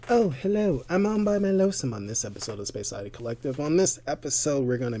Oh, hello. I'm on by Melosum on this episode of Space Oddity Collective. On this episode,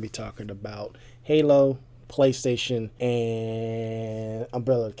 we're going to be talking about Halo, PlayStation, and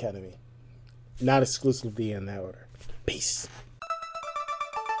Umbrella Academy. Not exclusively in that order. Peace.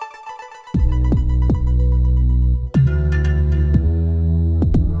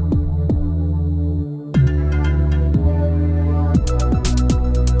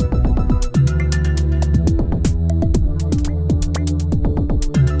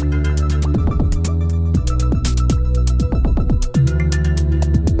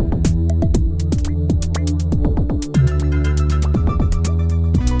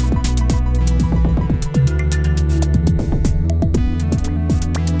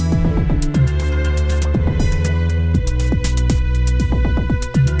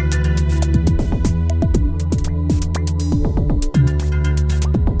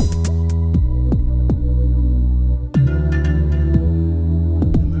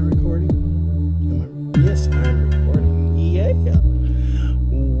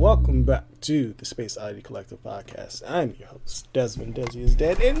 To the Space Oddity Collective podcast. I'm your host, Desmond. Desi is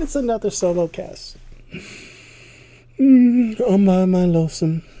dead, and it's another solo cast. On my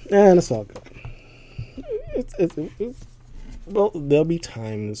lonesome, and it's all good. Well, there'll be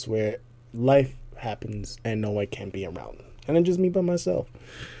times where life happens and no one can be around, and it's just me by myself,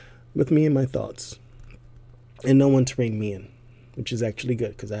 with me and my thoughts, and no one to bring me in, which is actually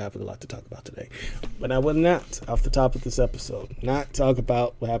good because I have a lot to talk about today. But I will not, off the top of this episode, not talk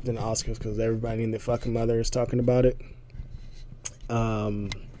about what happened in the Oscars because everybody and their fucking mother is talking about it. So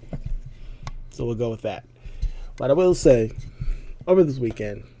we'll go with that. But I will say, over this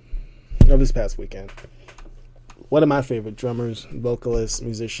past weekend, one of my favorite drummers, vocalists,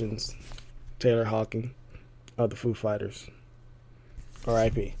 musicians, Taylor Hawkins of the Foo Fighters,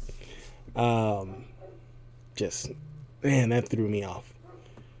 R.I.P. Man, that threw me off.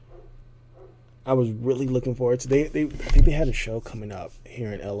 I was really looking forward to I think they had a show coming up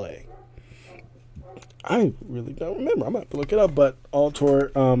here in LA. I really don't remember. I might have to look it up, but all tour,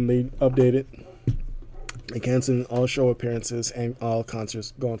 they updated. They canceled all show appearances and all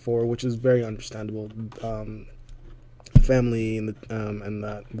concerts going forward, which is very understandable. Family and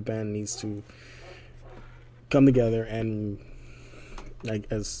the band needs to come together and, I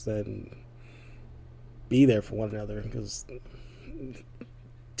guess, then be there for one another, because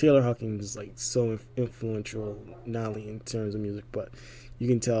Taylor Hawkins is like so influential, not only in terms of music, but you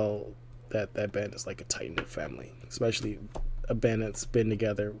can tell that band is like a tight-knit family, especially a band that's been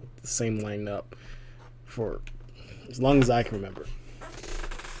together with the same lineup for as long as I can remember.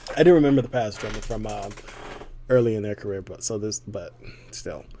 I do remember the past drummer from early in their career, but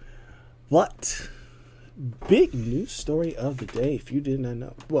still. What big news story of the day, if you did not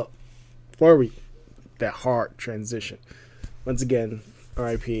know? Well, before that hard transition, once again,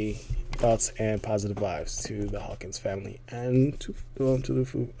 R.I.P. thoughts and positive vibes to the Hawkins family and to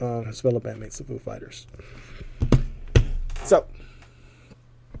the his fellow bandmates, the Foo Fighters. So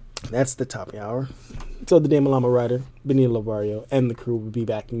that's the top of the hour. So the Dame Alama writer, Benito Lovario, and the crew will be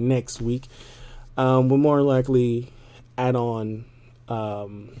back next week. We'll more likely add on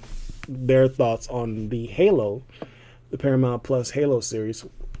their thoughts on the Halo, the Paramount Plus Halo series,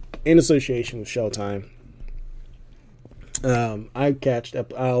 in association with Showtime.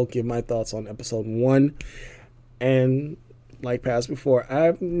 I'll give my thoughts on episode 1, and like past before,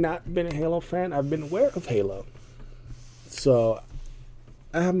 I've not been a Halo fan. I've been aware of Halo, so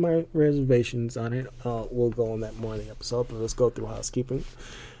I have my reservations on it. We'll go on that more in the episode, but let's go through housekeeping.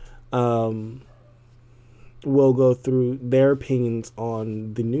 We'll go through their opinions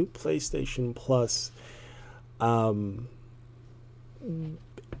on the new PlayStation Plus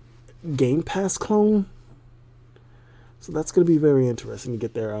Game Pass clone. So that's going to be very interesting to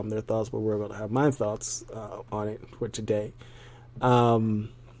get their thoughts, but we're going to have my thoughts on it for today. Also,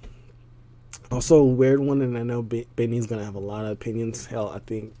 a weird one, and I know Benny's going to have a lot of opinions. Hell, I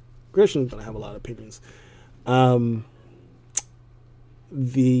think Christian's going to have a lot of opinions.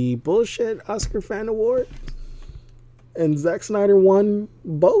 The bullshit Oscar Fan Award, and Zack Snyder won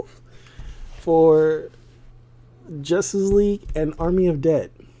both for Justice League and Army of Dead,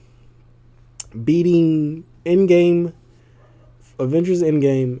 beating Avengers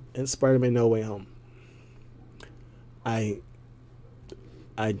Endgame and Spider-Man No Way Home. I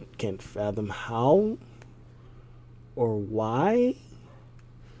can't fathom how or why.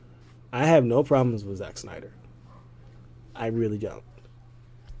 I have no problems with Zack Snyder. I really don't.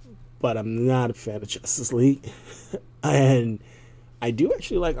 But I'm not a fan of Justice League. And I do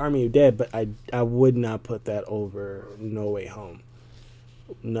actually like Army of Dead, but I would not put that over No Way Home.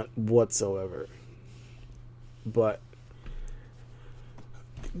 Not whatsoever. But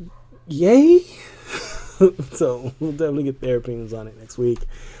yay. So we'll definitely get their opinions on it next week.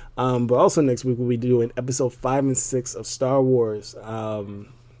 But also next week we'll be doing episode 5 and 6 of Star Wars.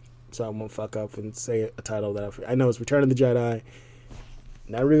 So I won't fuck up and say a title that I know it's Return of the Jedi,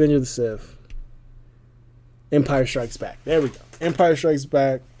 not Revenge of the Sith. Empire Strikes Back. There we go. Empire Strikes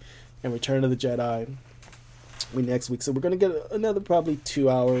Back and Return of the Jedi. Next week. So we're gonna get another probably 2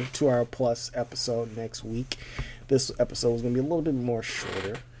 hour plus episode next week. This episode is gonna be a little bit more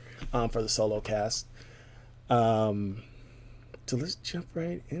shorter for the solo cast. So let's jump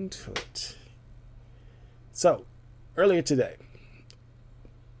right into it. So, earlier today,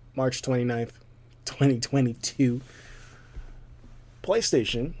 March 29th, 2022,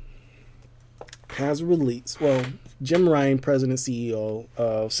 PlayStation has released, Jim Ryan, President and CEO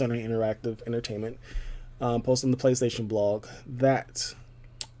of Sony Interactive Entertainment, posted on the PlayStation blog that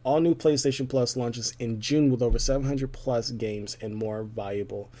all new PlayStation Plus launches in June with over 700 plus games and more value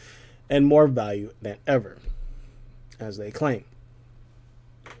than ever, as they claim.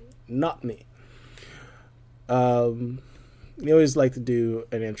 Not me. We always like to do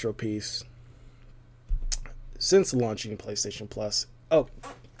an intro piece since launching PlayStation Plus. Oh,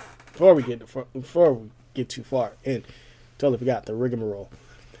 before we get too far, and totally forgot the rigmarole.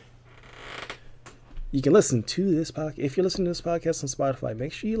 You can listen to this podcast. If you're listening to this podcast on Spotify,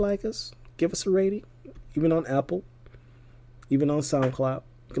 make sure you like us, give us a rating, even on Apple, even on SoundCloud.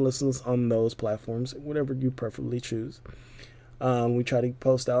 You can listen to us on those platforms, whatever you preferably choose. We try to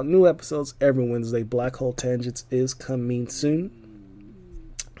post out new episodes every Wednesday. Black Hole Tangents is coming soon.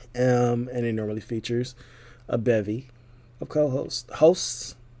 And it normally features a bevy of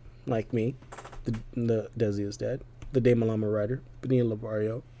hosts like me, the Desi is Dead, the Dame Malama Writer, Benita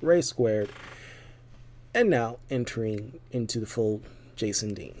Lavario, Ray Squared, and now entering into the full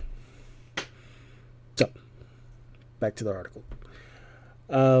Jason Dean. So, back to the article.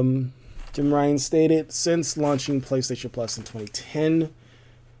 Jim Ryan stated, since launching PlayStation Plus in 2010,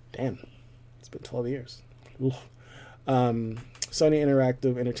 damn, it's been 12 years. Sony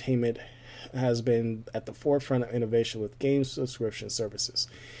Interactive Entertainment has been at the forefront of innovation with game subscription services.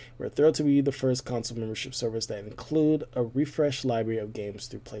 We're thrilled to be the first console membership service that include a refreshed library of games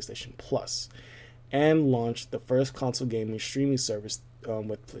through PlayStation Plus, and launched the first console gaming streaming service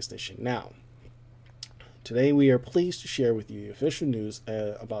with PlayStation Now. Today, we are pleased to share with you the official news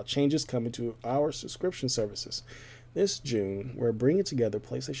about changes coming to our subscription services. This June, we're bringing together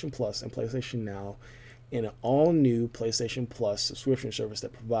PlayStation Plus and PlayStation Now in an all-new PlayStation Plus subscription service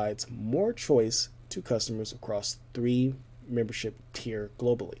that provides more choice to customers across 3 membership tiers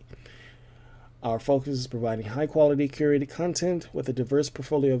globally. Our focus is providing high-quality curated content with a diverse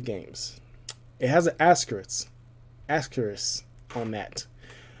portfolio of games. It has an asterisk on that,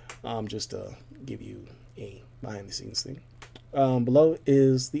 just to give you a behind-the-scenes thing. Below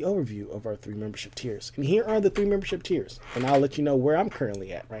is the overview of our 3 membership tiers. And here are the 3 membership tiers. And I'll let you know where I'm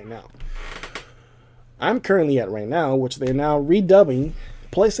currently at right now. Which they're now redubbing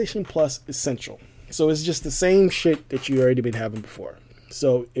PlayStation Plus Essential. So it's just the same shit that you already been having before.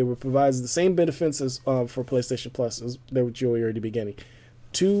 So it provides the same benefits as for PlayStation Plus as that you already been getting.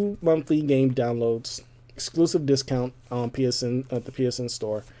 2 monthly game downloads, exclusive discount on PSN at the PSN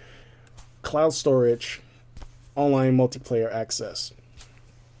store, cloud storage, online multiplayer access.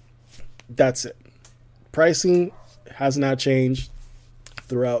 That's it. Pricing has not changed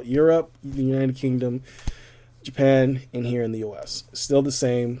throughout Europe, the United Kingdom, Japan, and here in the US. Still the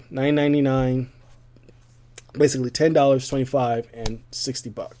same, $9.99, basically $10, $25, and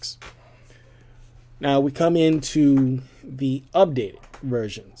 $60. Now we come into the updated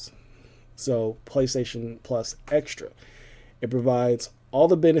versions. So PlayStation Plus Extra. It provides all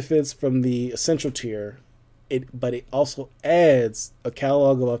the benefits from the Essential tier, but it also adds a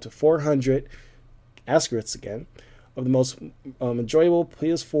catalog of up to 400 asterisks again of the most enjoyable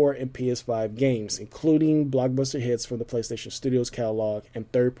PS4 and PS5 games, including blockbuster hits from the PlayStation Studios catalog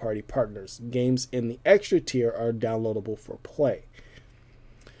and third-party partners. Games in the Extra tier are downloadable for play.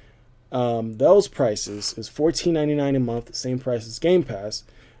 Those prices is $14.99 a month, same price as Game Pass,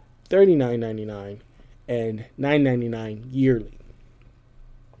 $39.99, and $9.99 yearly.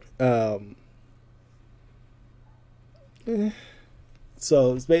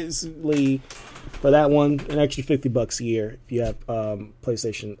 So it's basically for that one an extra $50 a year if you have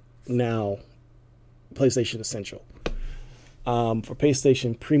PlayStation Now, PlayStation Essential. For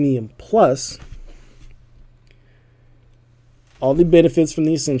PlayStation Premium Plus, all the benefits from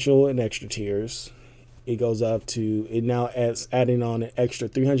the Essential and Extra tiers, it goes up to, it now adds adding on an extra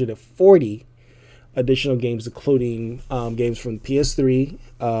 340 additional games, including games from PS3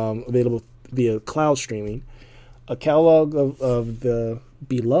 available via cloud streaming, a catalog of the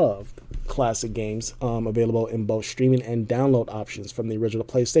beloved classic games available in both streaming and download options from the original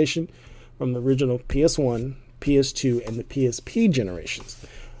PlayStation, from the original PS1, PS2, and the PSP generations.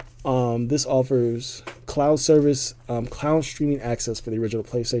 This offers cloud service, cloud streaming access for the original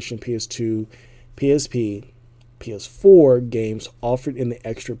PlayStation, PS2, PSP, PS4 games offered in the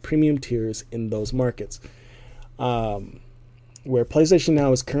extra premium tiers in those markets, where PlayStation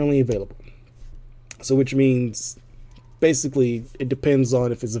Now is currently available. So, which means basically it depends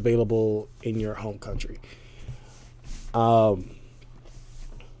on if it's available in your home country.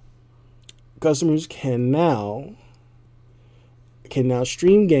 Customers can now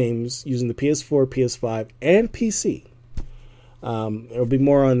stream games using the PS4, PS5, and PC. There will be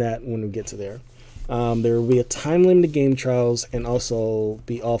more on that when we get to there. There will be a time-limited game trials and also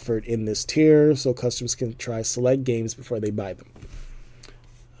be offered in this tier, so customers can try select games before they buy them.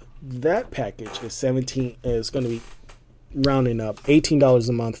 That package is going to be rounding up $18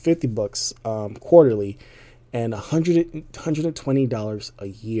 a month, $50 quarterly, and $120 a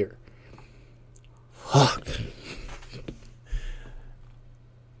year. Fuck.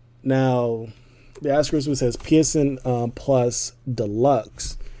 Now, the asterisk says PSN Plus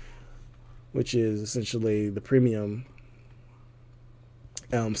Deluxe, which is essentially the premium.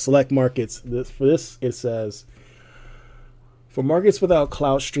 Select markets. For this, it says, for markets without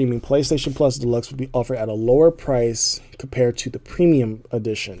cloud streaming, PlayStation Plus Deluxe will be offered at a lower price compared to the premium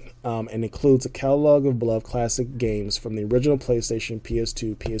edition, and includes a catalog of beloved classic games from the original PlayStation,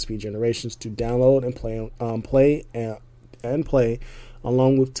 PS2, PSP generations to download and play,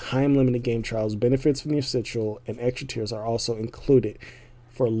 along with time-limited game trials. Benefits from the essential and extra tiers are also included.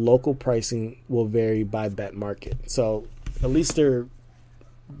 For local pricing will vary by that market. So at least they're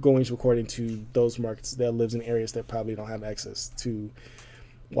going to according to those markets that lives in areas that probably don't have access to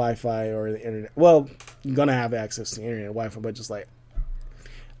Wi-Fi or the internet. Well, you're gonna have access to the internet, Wi-Fi, but just like,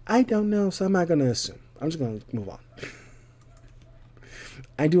 I don't know, so I'm not gonna assume. I'm just gonna move on.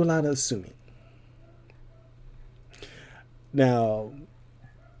 I do a lot of assuming. Now,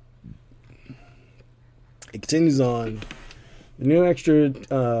 it continues on. The new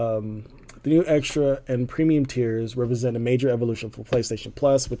extra and premium tiers represent a major evolution for PlayStation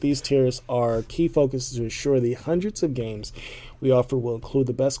Plus. With these tiers, our key focus is to ensure the hundreds of games we offer will include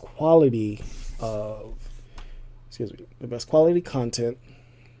the best quality content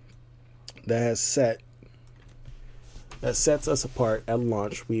that sets us apart at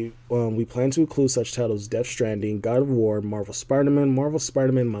launch. We plan to include such titles as Death Stranding, God of War, Marvel Spider-Man,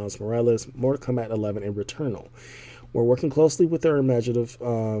 Miles Morales, Mortal Kombat 11, and Returnal. We're working closely with our imaginative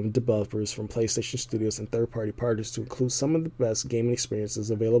developers from PlayStation Studios and third-party partners to include some of the best gaming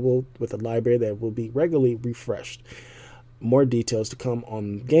experiences available with a library that will be regularly refreshed. More details to come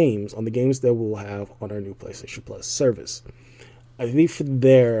on the games that we'll have on our new PlayStation Plus service. I think for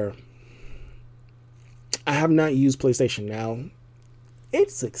there, I have not used PlayStation Now.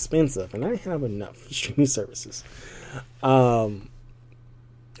 It's expensive, and I have enough streaming services.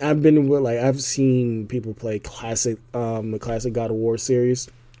 I've seen people play the classic God of War series,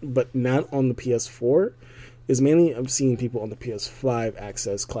 but not on the PS4. I've seen people on the PS5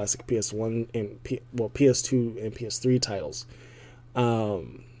 access classic PS1 and PS2 and PS3 titles. So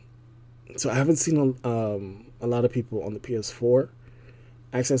I haven't seen a lot of people on the PS4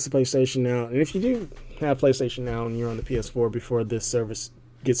 access to PlayStation Now. And if you do have PlayStation Now and you're on the PS4 before this service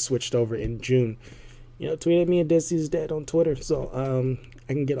gets switched over in June, tweet at me at Desi's Dead on Twitter, so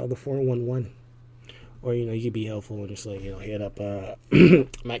I can get all the 411. Or, you could be helpful and just hit up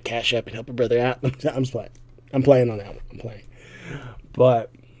my Cash App and help a brother out. I'm just playing. I'm playing on that one. I'm playing.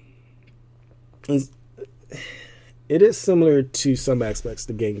 But it is similar to some aspects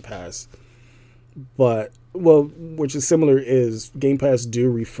to Game Pass. But, which is similar is Game Pass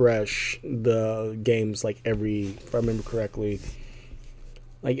do refresh the games if I remember correctly,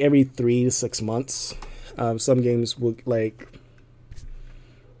 every 3 to 6 months. Some games will,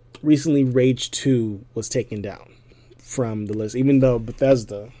 recently Rage 2 was taken down from the list, even though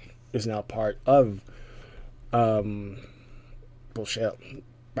Bethesda is now part of bullshit.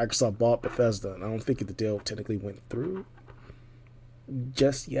 Microsoft bought Bethesda, and I don't think the deal technically went through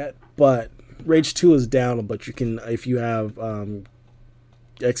just yet, but Rage 2 is down, but you can, if you have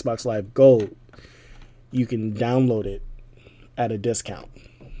Xbox Live Gold, you can download it at a discount.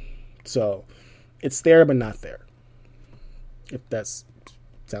 So it's there, but not there. If that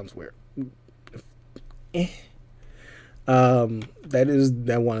sounds weird. That is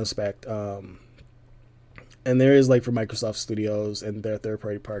that one aspect. And there is for Microsoft Studios and their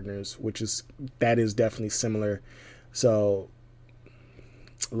third-party partners, that is definitely similar. So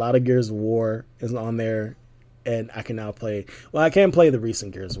a lot of Gears of War is on there. and I can now play. Well, I can't play the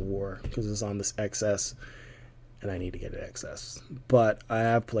recent Gears of War because it's on this XS, and I need to get an XS. But I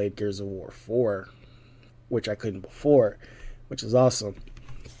have played Gears of War 4, which I couldn't before, which is awesome.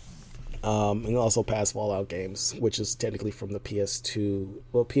 And also past Fallout games, which is technically from the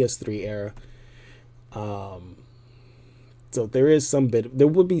PS3 era. So there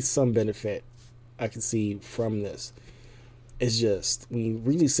would be some benefit I can see from this. It's just, when you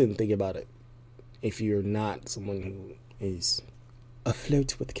really sit and think about it, if you're not someone who is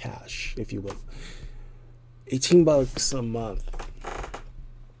afloat with cash, if you will, $18 a month.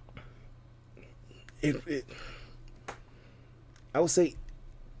 I would say,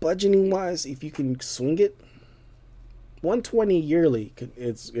 budgeting wise, if you can swing it, $120 yearly,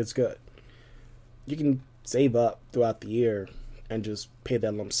 it's good. You can save up throughout the year and just pay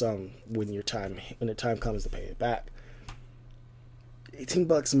that lump sum when the time comes to pay it back.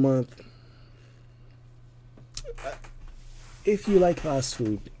 $18 a month. If you like fast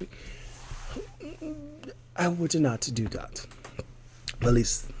food, I would not do that. At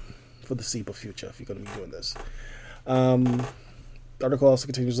least for the foreseeable future, if you're going to be doing this. The article also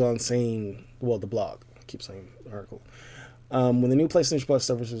continues on saying, well, the blog, I keep saying article. When the new PlayStation Plus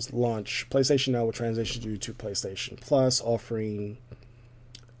services launch, PlayStation Now will transition you to PlayStation Plus,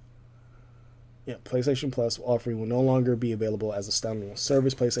 PlayStation Plus offering will no longer be available as a standalone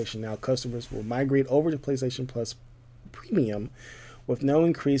service. PlayStation Now customers will migrate over to PlayStation Plus Premium with no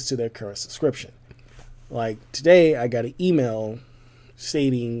increase to their current subscription. Like today, I got an email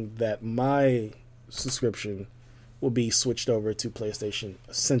stating that my subscription will be switched over to PlayStation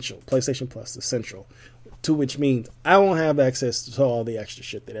Plus Essential, to which means I won't have access to all the extra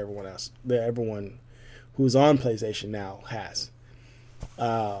shit that everyone who's on PlayStation Now has.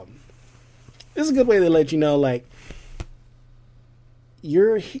 This is a good way to let you know, like,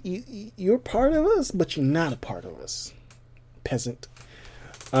 you're part of us, but you're not a part of us, peasant.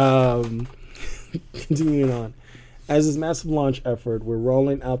 Continuing on. As this massive launch effort, we're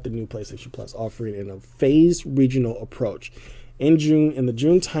rolling out the new PlayStation Plus offering in a phased regional approach. In the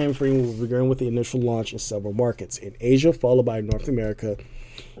June timeframe, we'll begin with the initial launch in several markets. In Asia, followed by North America,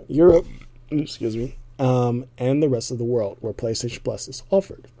 Europe, and the rest of the world, where PlayStation Plus is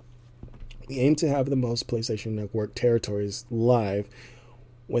offered. We aim to have the most PlayStation Network territories live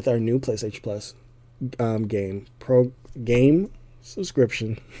with our new PlayStation Plus game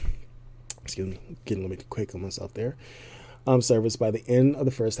subscription. Excuse me, getting a little bit quick on myself there. Service by the end of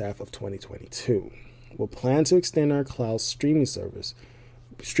the first half of 2022. We'll plan to extend our cloud streaming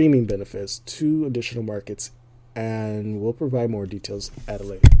benefits to additional markets, and we'll provide more details at a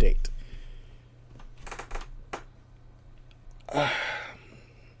later date. I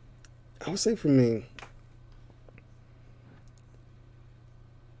would say for me,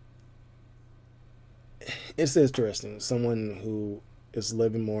 it's interesting. Someone who is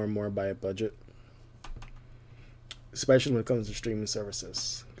living more and more by a budget, especially when it comes to streaming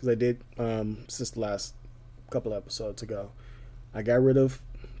services. Because I did, since the last couple episodes ago, I got rid of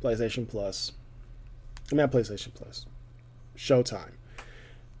PlayStation Plus. Not PlayStation Plus, Showtime.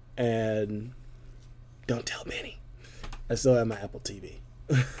 And don't tell Benny, I still have my Apple TV.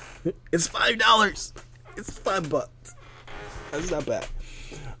 It's $5. It's $5. That's not bad.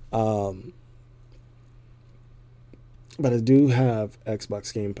 But I do have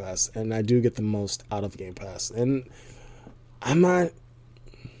Xbox Game Pass, and I do get the most out of Game Pass. And I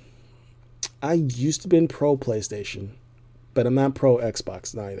used to be pro PlayStation, but I'm not pro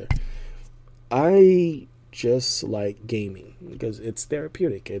Xbox neither. I just like gaming because it's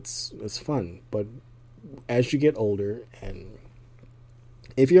therapeutic. It's fun. But as you get older, and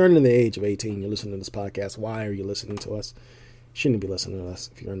if you're under the age of 18, you're listening to this podcast, why are you listening to us? You shouldn't be listening to us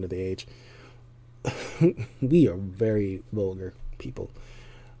if you're under the age. We are very vulgar people,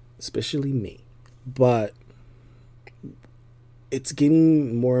 especially me. But it's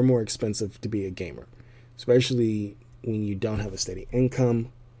getting more and more expensive to be a gamer, especially when you don't have a steady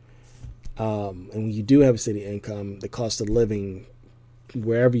income. And when you do have a steady income, the cost of living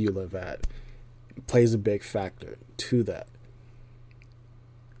wherever you live at plays a big factor to that.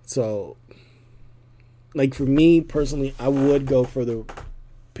 So, like for me personally, I would go for the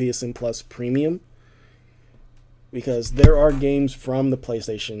PSN Plus Premium, because there are games from the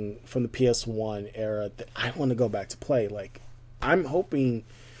PlayStation, from the PS1 era that I want to go back to play. Like, I'm hoping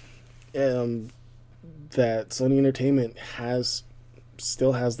that Sony Entertainment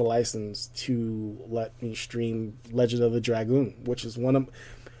still has the license to let me stream Legend of the Dragoon, which is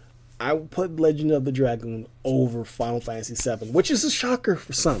I would put Legend of the Dragoon over Final Fantasy VII, which is a shocker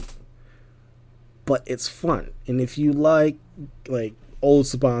for some. But it's fun. And if you like old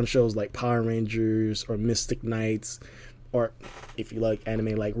Saban shows like Power Rangers or Mystic Knights, or if you like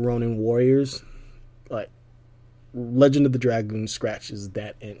anime like Ronin Warriors, like Legend of the Dragoon scratches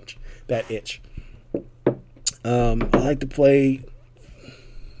that itch. I like to play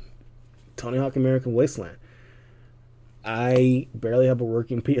Tony Hawk American Wasteland. I barely have a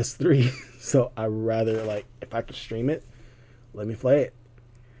working PS3, so I rather, like, if I could stream it, let me play it.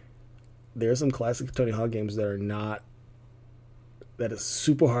 There are some classic Tony Hawk games that is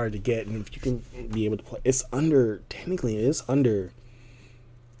super hard to get, and if you can be able to play, technically it is under,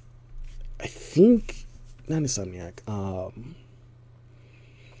 I think, not Insomniac, oh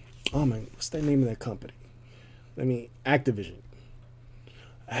man, what's the name of that company? Activision.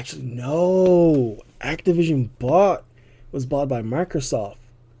 Actually, no, Activision was bought by Microsoft.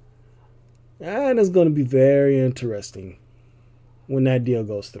 And it's going to be very interesting when that deal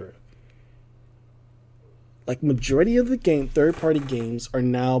goes through. Like, majority of the third-party games are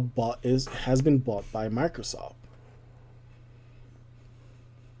now has been bought by Microsoft.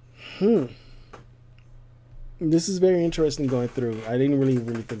 This is very interesting going through. I didn't really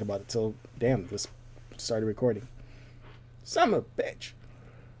think about it till, this started recording. Son of a bitch.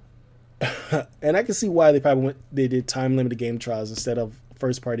 And I can see why they did time-limited game trials instead of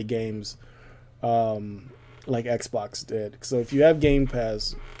first-party games like Xbox did. So if you have Game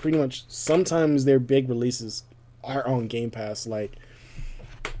Pass, pretty much sometimes their big releases are on Game Pass. Like,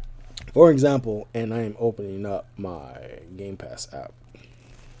 for example, and I am opening up my Game Pass app.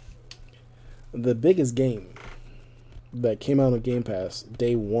 The biggest game that came out on Game Pass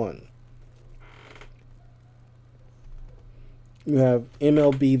day one, you have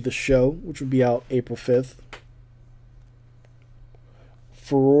MLB The Show, which would be out April 5th.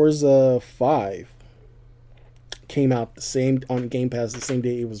 Forza 5 came out on Game Pass the same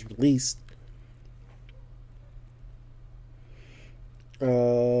day it was released.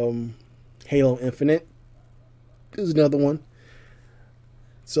 Halo Infinite is another one.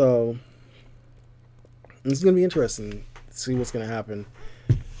 So it's going to be interesting to see what's going to happen.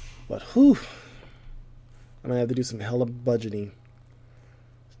 But I'm going to have to do some hella budgeting.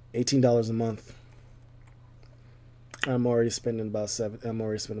 $18 a month. I'm already spending about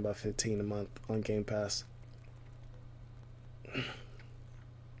 $15 a month on Game Pass.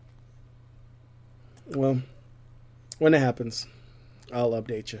 Well, when it happens, I'll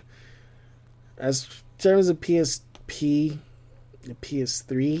update you. As in terms of PSP, the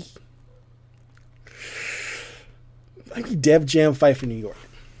PS3, I get Def Jam Fight for New York.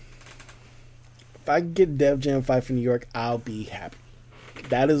 If I can get Def Jam Fight for New York, I'll be happy.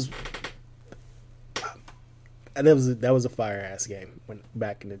 That was a fire ass game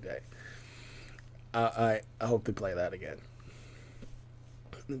back in the day. I hope to play that again.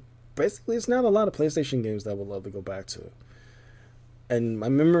 Basically, it's not a lot of PlayStation games that I would love to go back to. And my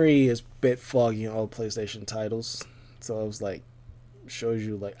memory is a bit foggy on old PlayStation titles. So I was like, shows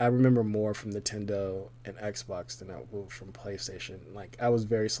you, like, I remember more from Nintendo and Xbox than I would from PlayStation. Like, I was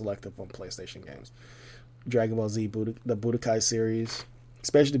very selective on PlayStation games. Dragon Ball Z, the Budokai series,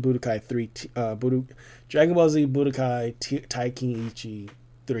 especially Budokai 3, Dragon Ball Z Budokai Tenkaichi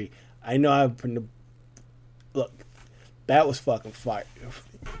 3. I know I've been, look, that was fucking fire.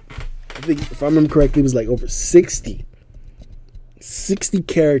 I think, if I remember correctly, it was like over 60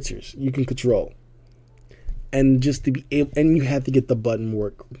 characters you can control. And just to be able, and you have to get the button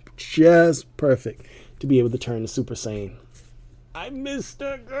work just perfect to be able to turn to Super Saiyan. I missed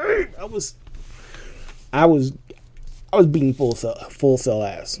that game. I was beating full cell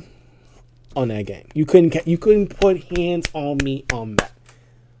ass on that game. You couldn't put hands on me on that.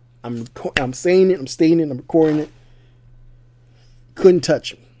 I'm saying it. I'm stating it. I'm recording it. Couldn't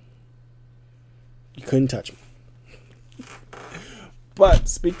touch me. You couldn't touch me. But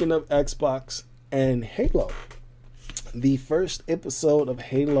speaking of Xbox and Halo, the first episode of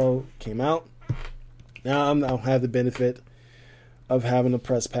Halo came out. Now I don't have the benefit of having a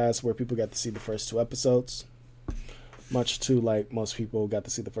press pass where people got to see the first 2 episodes. Much to like most people got to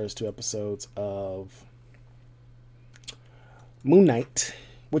see the first 2 episodes of Moon Knight,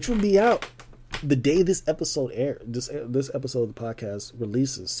 which will be out the day this episode this episode of the podcast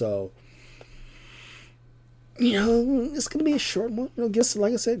releases. So, it's gonna be a short one.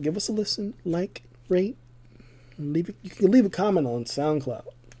 Like I said, give us a listen, like, rate, leave it. You can leave a comment on SoundCloud.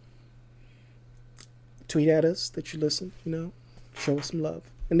 Tweet at us that you listen. Show us some love,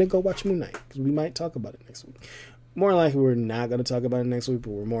 and then go watch Moon Knight because we might talk about it next week. More likely, we're not going to talk about it next week, but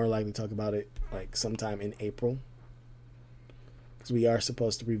we're more likely to talk about it like sometime in April because we are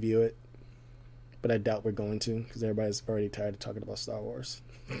supposed to review it, but I doubt we're going to because everybody's already tired of talking about Star Wars.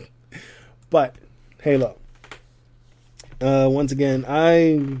 But Halo, Once again,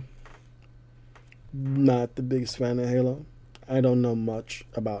 I'm not the biggest fan of Halo. I don't know much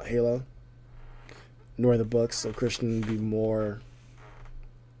about Halo, nor the books, so Christian would be more...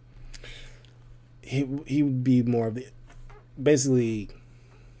 He would be more of the... Basically,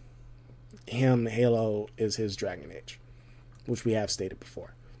 Halo is his Dragon Age, which we have stated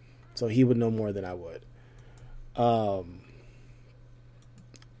before. So he would know more than I would.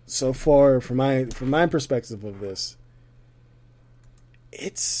 So far, from my perspective of this,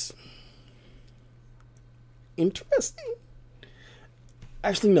 it's interesting.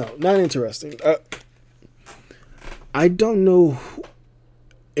 Actually, no, not interesting. I don't know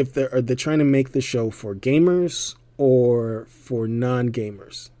if they're trying to make the show for gamers or for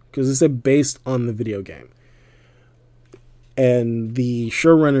non-gamers, because it's based on the video game. And the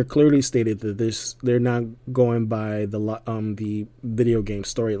showrunner clearly stated that they're not going by the video game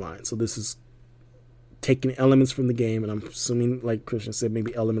storyline. So this is taking elements from the game, and I'm assuming, like Christian said,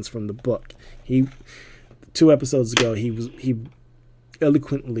 maybe elements from the book. 2 episodes ago, he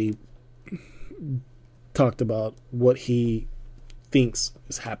eloquently talked about what he thinks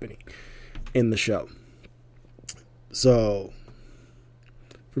is happening in the show. So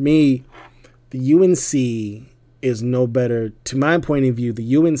for me, the UNC is no better, to my point of view,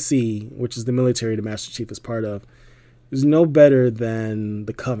 the UNC, which is the military the Master Chief is part of, is no better than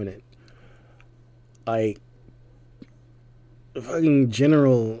the Covenant. Like, a fucking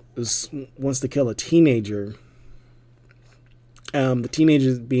general wants to kill a teenager. The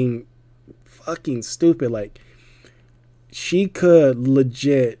teenager being fucking stupid. Like, she could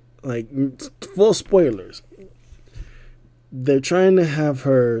legit, like, full spoilers. They're trying to have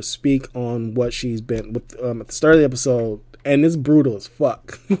her speak on what she's been with at the start of the episode, and it's brutal as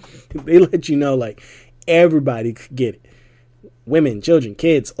fuck. They let you know, like, everybody could get it. Women, children,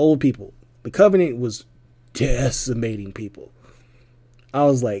 kids, old people. The Covenant was decimating people. I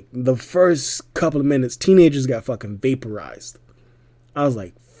was like, the first couple of minutes, teenagers got fucking vaporized. I was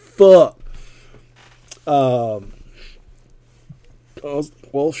like, fuck. I was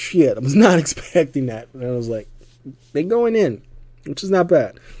like, well, shit. I was not expecting that. And I was like, they going in, which is not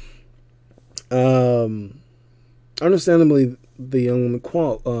bad. Understandably, the young woman,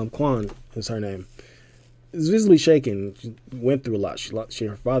 Kwan is her name, is visibly shaken. She went through a lot.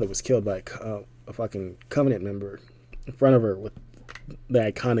 Her father was killed by a fucking Covenant member in front of her with the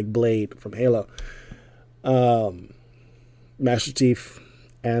iconic blade from Halo. Master Chief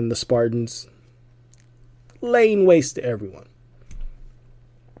and the Spartans laying waste to everyone,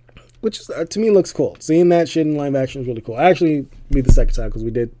 which is, to me, looks cool. Seeing that shit in live action is really cool. Actually, be the second time, because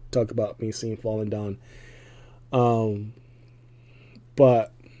we did talk about me seeing Fallen Dawn.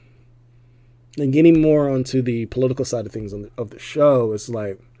 But then getting more onto the political side of things of the show, it's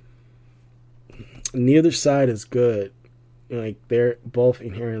like neither side is good. Like, they're both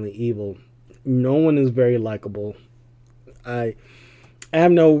inherently evil. No one is very likable. I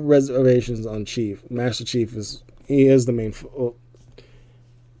have no reservations on Chief. Master Chief is the main.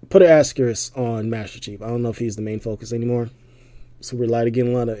 Put an asterisk on Master Chief. I don't know if he's the main focus anymore. So we're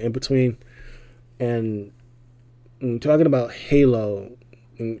getting a lot of in between. And talking about Halo,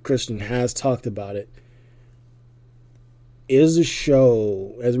 and Christian has talked about it, is a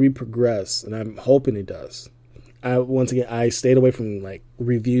show, as we progress, and I'm hoping it does. I stayed away from like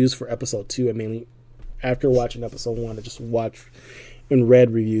reviews for episode 2. I mainly, after watching episode 1, I just watched and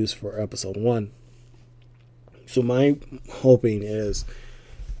read reviews for episode 1. So my hoping is,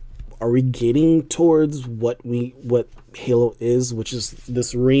 are we getting towards what Halo is, which is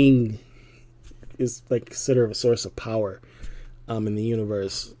this ring is like considered a source of power in the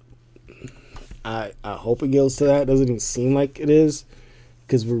universe? I hope it goes to that. It doesn't even seem like it is,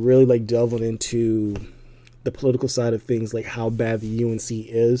 because we're really like delving into the political side of things, like how bad the UNC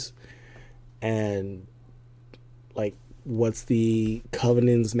is, and like what's the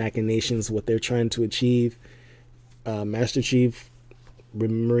Covenant's machinations, what they're trying to achieve. Master Chief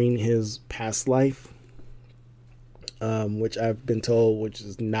remembering his past life, which I've been told, which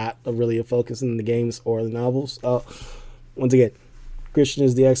is not really a focus in the games or the novels. Once again, Christian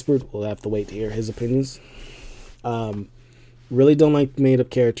is the expert. We'll have to wait to hear his opinions. Really don't like the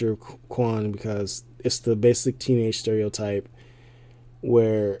made-up character of Kwan, because it's the basic teenage stereotype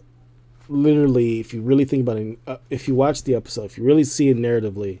where literally, if you really think about it, if you watch the episode, if you really see it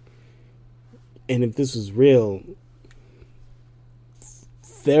narratively, and if this was real,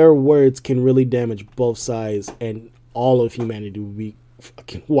 their words can really damage both sides, and all of humanity will be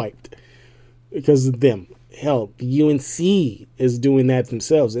fucking wiped because of them. Hell, the UNC is doing that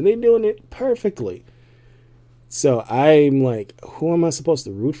themselves, and they're doing it perfectly. So I'm like, who am I supposed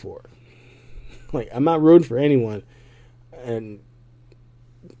to root for? Like, I'm not rooting for anyone. and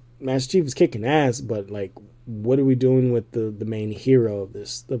Master Chief is kicking ass, but like, what are we doing with the main hero of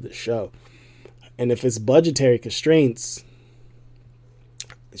this show? And if it's budgetary constraints,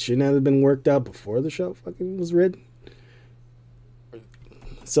 it shouldn't have been worked out before the show fucking was written.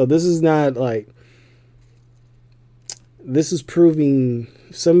 So this is not like, this is proving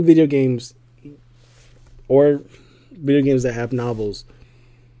some video games or video games that have novels,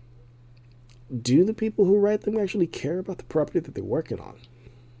 do the people who write them actually care about the property that they're working on?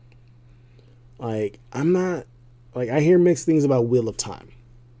 Like, I'm not, like, I hear mixed things about Wheel of Time.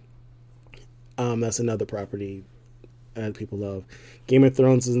 That's another property that people love. Game of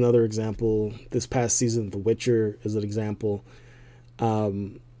Thrones is another example. This past season, The Witcher is an example.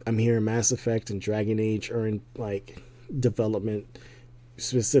 I'm hearing Mass Effect and Dragon Age are in, like, development,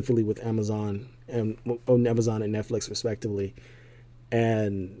 specifically with Amazon and Netflix respectively.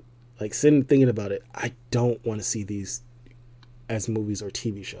 And like, sitting thinking about it, I don't want to see these as movies or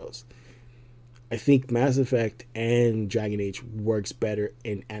TV shows. I think Mass Effect and Dragon Age works better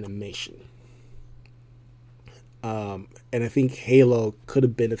in animation. And I think Halo could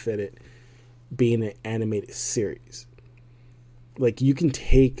have benefited being an animated series. Like, you can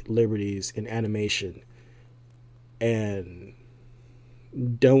take liberties in animation and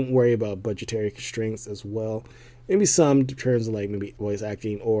don't worry about budgetary constraints as well. Maybe some in terms of like maybe voice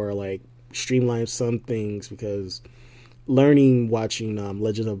acting, or like streamline some things, because watching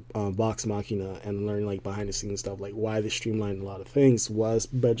Legend of Vox Machina and learning like behind the scenes stuff, like why they streamlined a lot of things was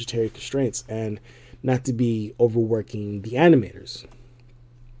budgetary constraints and not to be overworking the animators,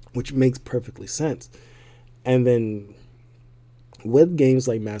 which makes perfectly sense. And then with games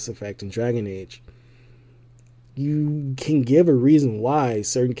like Mass Effect and Dragon Age, you can give a reason why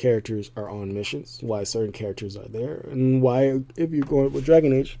certain characters are on missions, why certain characters are there, and why, if you're going with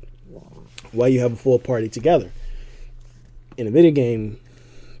Dragon Age, why you have a full party together. In a video game,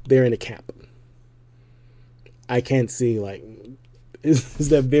 they're in a camp. I can't see, like, is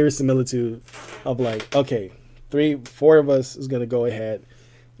that very similitude of like, okay, 3-4 of us is going to go ahead.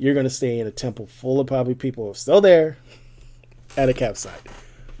 You're going to stay in a temple full of probably people who are still there at a campsite.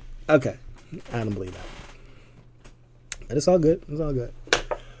 Okay, I don't believe that. But it's all good. It's all good.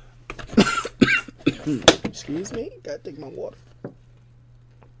 Excuse me. Gotta take my water.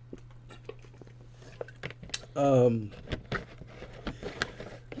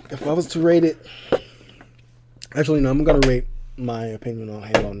 If I was to rate it, actually no, I'm gonna rate my opinion on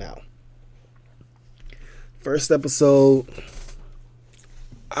Halo now. First episode,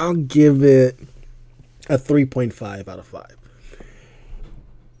 I'll give it a 3.5 out of 5.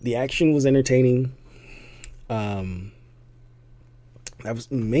 The action was entertaining. That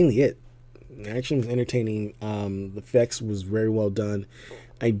was mainly it. The action was entertaining. The effects was very well done.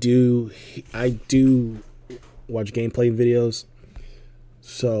 I do watch gameplay videos,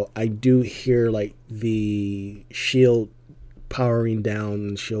 so I do hear like the shield powering down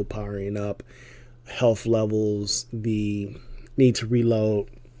and shield powering up, health levels, the need to reload.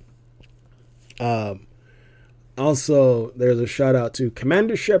 Also, there's a shout out to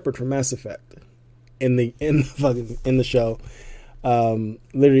Commander Shepard from Mass Effect in the show.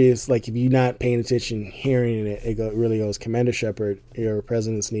 Literally, it's like, if you're not paying attention, hearing it really goes, Commander Shepard, your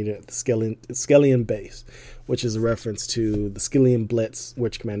presence needed at the Skyllian base, which is a reference to the Skyllian Blitz,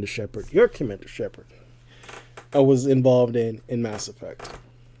 which Commander Shepard, was involved in Mass Effect.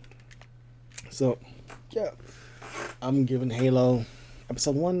 So, yeah, I'm giving Halo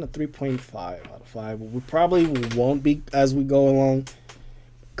Episode 1 a 3.5 out of 5. We probably won't be, as we go along,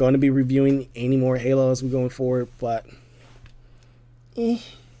 going to be reviewing any more Halo as we're going forward, but and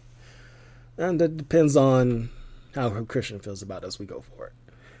that depends on how Christian feels about it as we go for it.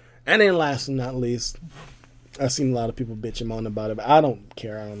 And then last and not least, I've seen a lot of people bitch and moan about it, but I don't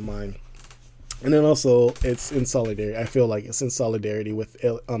care. I don't mind. And then also, it's in solidarity. I feel like it's in solidarity with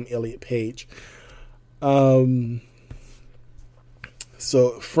Elliot Page.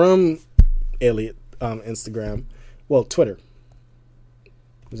 So from Elliot, Instagram, well, Twitter.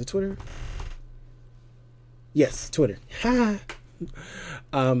 Was it Twitter? Yes, Twitter. Ha!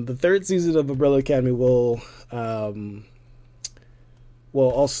 The third season of Umbrella Academy will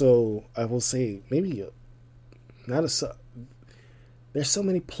also, I will say, maybe there's so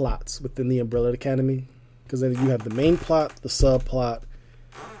many plots within the Umbrella Academy, because then you have the main plot, the subplot.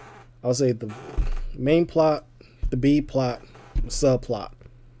 I'll say the main plot, the B plot, the subplot,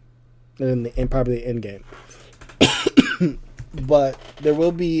 and probably the end game. But there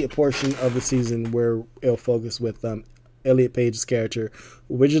will be a portion of the season where it'll focus with Elliot Page's character.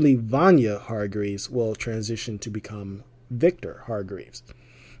 Originally Vanya Hargreaves will transition to become Victor Hargreaves.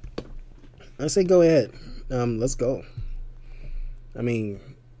 I say go ahead. Let's go. I mean,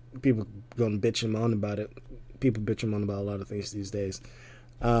 people gonna bitch and moan about it. People bitch and moan about a lot of things these days.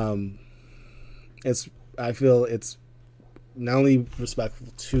 I feel it's not only respectful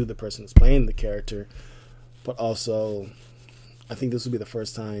to the person that's playing the character, but also I think this will be the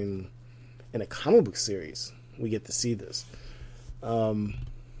first time in a comic book series we get to see this. I'm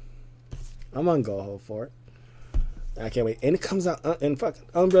on go for it. I can't wait. And it comes out, and fucking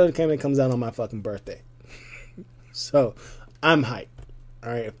Umbrella Academy comes out on my fucking birthday. So I'm hyped.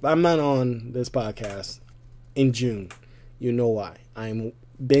 All right. If I'm not on this podcast in June, you know why. I'm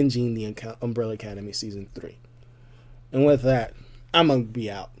binging the Umbrella Academy season 3. And with that, I'm going to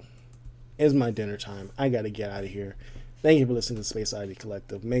be out. It's my dinner time. I got to get out of here. Thank you for listening to Space Oddity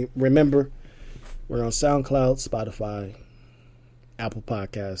Collective. Remember, we're on SoundCloud, Spotify, Apple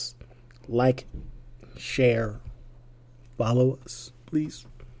Podcasts. Like, share, follow us, please.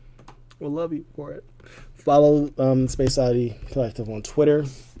 We'll love you for it. Follow Space Oddity Collective on Twitter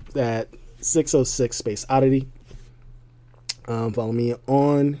at 606 Space Oddity. Follow me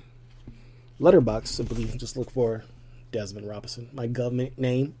on Letterboxd. Simply just look for Desmond Robinson, my government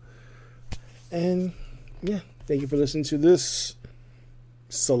name. And yeah, thank you for listening to this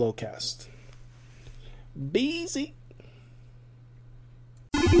solo cast. Be easy.